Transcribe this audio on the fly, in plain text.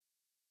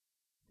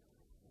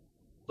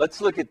let's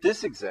look at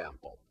this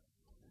example.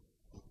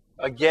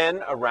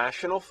 Again, a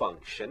rational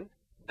function.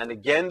 And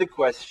again, the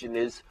question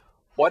is,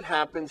 what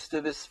happens to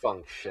this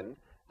function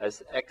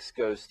as x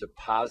goes to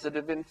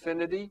positive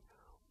infinity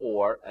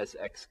or as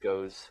x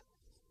goes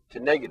to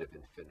negative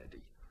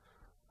infinity?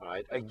 All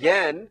right.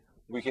 Again,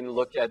 we can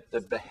look at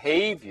the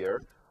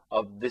behavior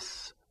of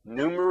this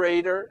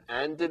numerator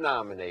and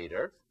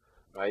denominator,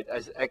 right,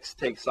 as x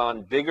takes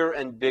on bigger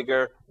and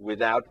bigger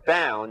without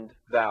bound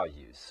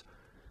values.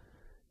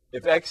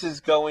 If x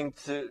is going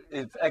to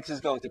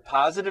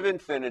positive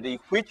infinity,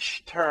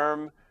 which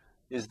term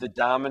is the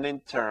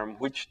dominant term?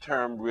 Which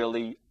term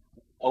really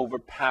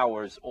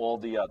overpowers all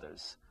the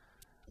others?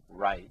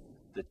 Right,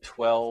 the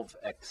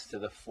 12x to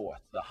the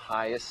fourth, the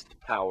highest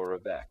power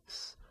of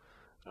x.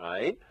 All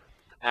right?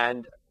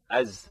 And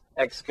as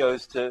x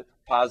goes to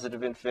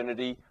positive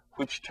infinity,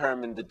 which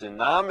term in the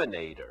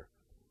denominator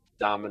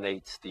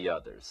dominates the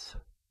others?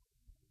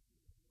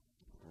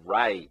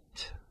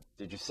 Right.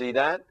 Did you see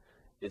that?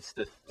 It's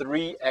the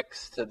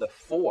 3x to the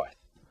fourth,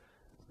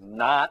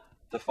 not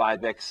the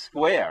 5x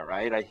squared,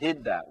 right? I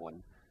hid that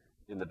one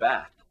in the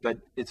back. But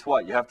it's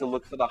what? You have to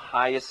look for the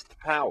highest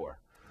power,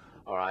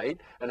 all right?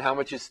 And how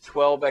much is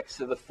 12x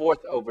to the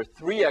fourth over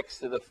 3x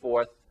to the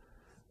fourth?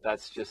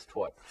 That's just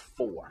what?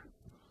 4,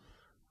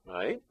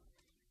 right?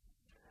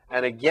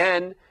 And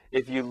again,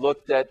 if you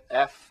looked at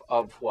f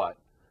of what?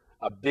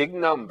 A big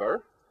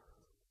number,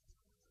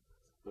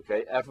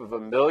 okay, f of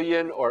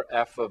 1,000,000 or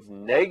f of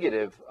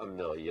negative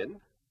 1,000,000,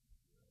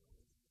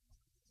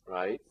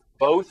 right?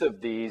 Both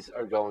of these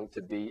are going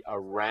to be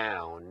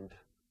around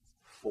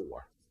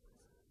 4,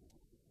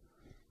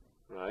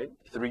 right?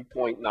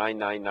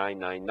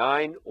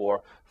 3.99999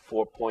 or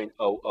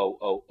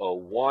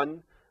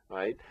 4.00001,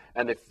 right?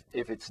 And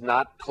if it's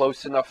not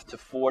close enough to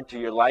 4 to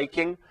your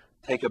liking,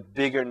 take a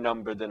bigger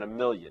number than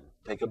 1,000,000.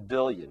 Take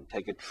 1,000,000,000.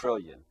 Take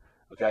 1,000,000,000,000.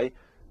 Okay?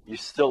 You're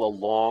still a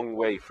long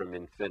way from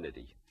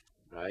infinity,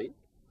 right?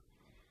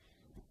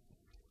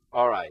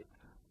 All right.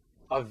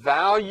 A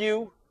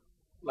value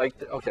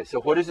like, okay,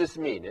 so what does this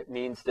mean? It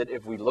means that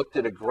if we looked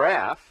at a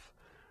graph,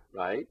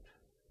 right,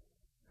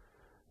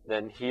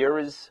 then here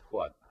is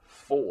what?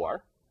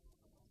 4,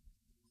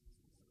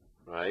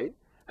 right?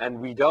 And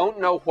we don't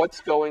know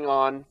what's going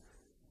on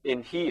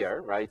in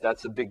here, right?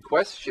 That's a big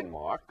question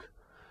mark.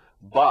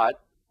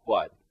 But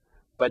what?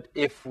 But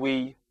if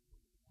we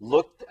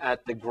looked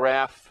at the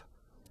graph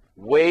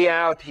way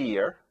out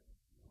here,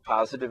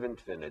 positive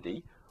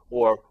infinity,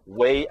 or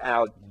way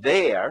out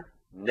there,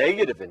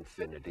 negative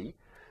infinity,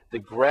 the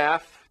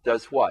graph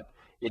does what?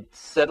 It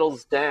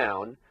settles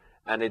down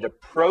and it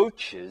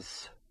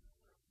approaches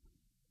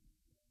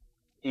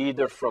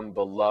either from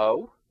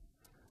below,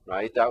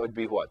 right? That would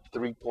be what?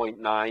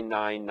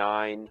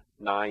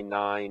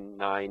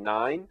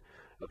 3.9999999,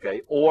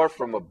 okay? Or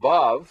from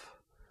above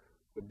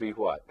would be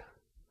what?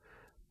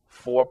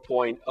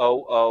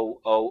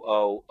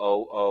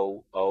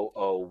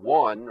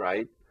 4.000000001,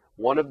 right?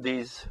 One of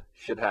these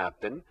should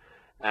happen.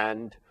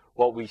 And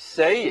what we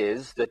say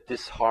is that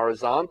this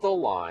horizontal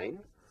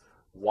line,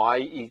 y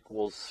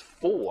equals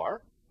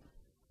 4,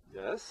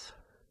 yes,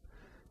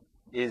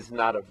 is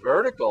not a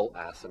vertical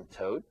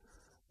asymptote,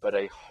 but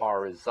a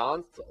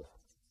horizontal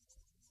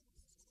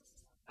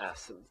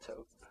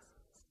asymptote.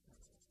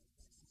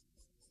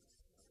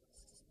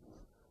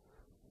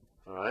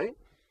 All right?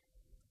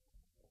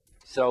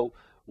 So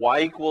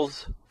y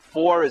equals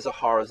 4 is a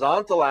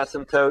horizontal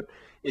asymptote.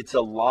 It's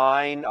a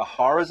line, a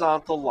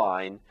horizontal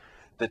line,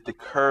 that the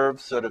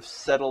curve sort of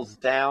settles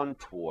down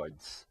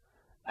towards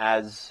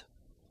as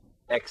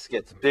x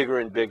gets bigger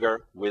and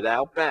bigger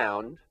without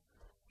bound,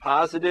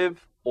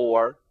 positive,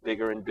 or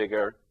bigger and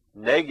bigger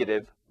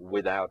negative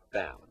without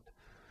bound.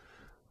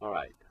 All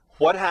right.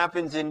 What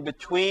happens in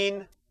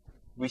between?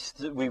 We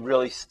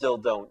really still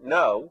don't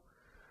know,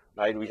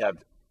 right? We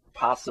have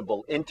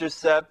possible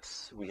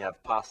intercepts, we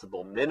have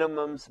possible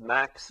minimums,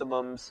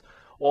 maximums,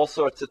 all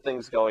sorts of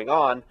things going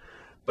on.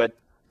 But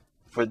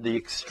for the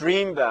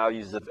extreme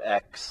values of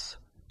x,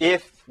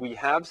 if we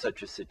have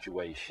such a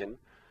situation,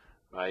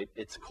 right,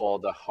 it's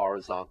called a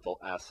horizontal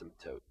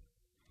asymptote.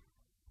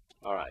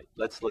 All right,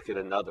 let's look at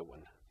another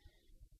one.